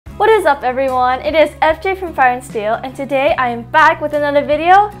What is up everyone? It is FJ from Fire and Steel and today I am back with another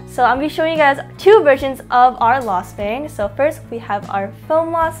video. So I'm going to be showing you guys two versions of our Lostvayne. So first we have our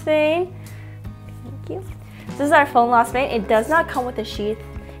foam Lostvayne. Thank you. This is our foam Lostvayne. It does not come with a sheath.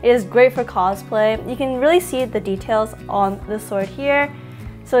 It is great for cosplay. You can really see the details on the sword here.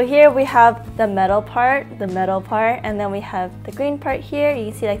 So here we have the metal part, and then we have the green part here.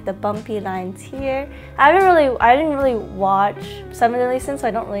 You can see like the bumpy lines here. I didn't really watch 7 Deadly Sins, so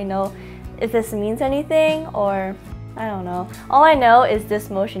I don't really know if this means anything or I don't know. All I know is this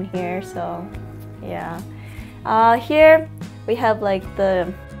motion here, so yeah. Here we have like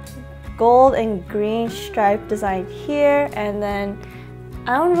the gold and green stripe design here, and then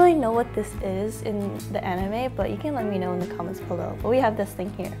I don't really know what this is in the anime, but you can let me know in the comments below. But we have this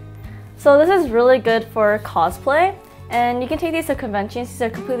thing here. So this is really good for cosplay, and you can take these to conventions. These are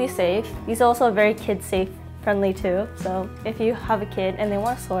completely safe. These are also very kid-safe friendly too. So if you have a kid and they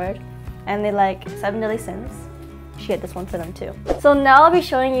want a sword and they like 7 Deadly Sins, you should get this one for them too. So now I'll be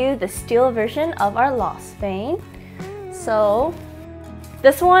showing you the steel version of our Lostvayne. So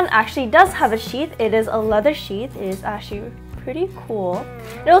this one actually does have a sheath. It is a leather sheath. It is actually pretty cool.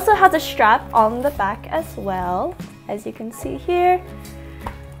 It also has a strap on the back as well, as you can see here.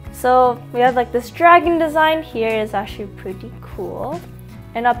 So we have like this dragon design here. Is actually pretty cool.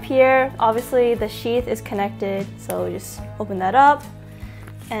 And up here, obviously the sheath is connected, so just open that up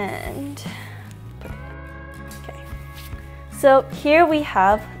and okay. So here we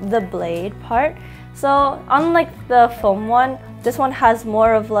have the blade part. So unlike the foam one, this one has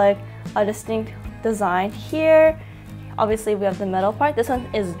more of like a distinct design here. Obviously we have the metal part. This one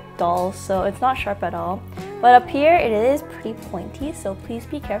is dull, so it's not sharp at all. But up here it is pretty pointy, so please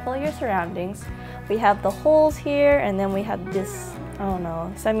be careful of your surroundings. We have the holes here, and then we have this, I don't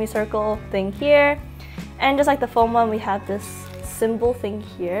know, semicircle thing here. And just like the foam one, we have this symbol thing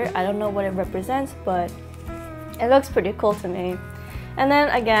here. I don't know what it represents, but it looks pretty cool to me. And then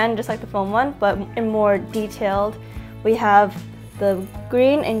again, just like the foam one, but in more detailed, we have the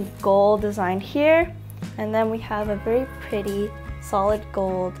green and gold design here. And then we have a very pretty solid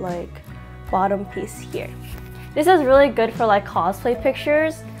gold like bottom piece here. This is really good for like cosplay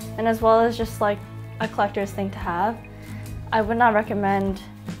pictures, and as well as just like a collector's thing to have. I would not recommend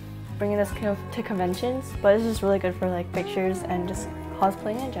bringing this to conventions, but it's just really good for like pictures and just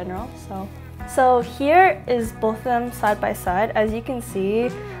cosplaying in general. So here is both of them side by side. As you can see,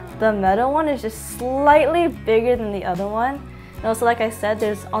 the metal one is just slightly bigger than the other one. And also, like I said,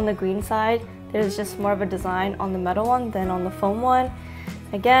 there's on the green side, there's just more of a design on the metal one than on the foam one.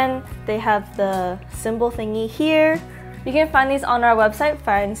 Again, they have the symbol thingy here. You can find these on our website,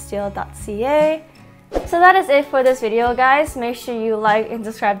 fireandsteel.ca. So that is it for this video, guys. Make sure you like and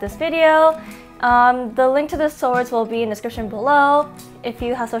subscribe this video. The link to the swords will be in the description below. If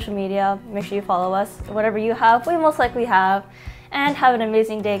you have social media, make sure you follow us. Whatever you have, we most likely have. And have an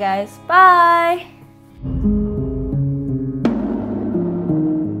amazing day, guys. Bye!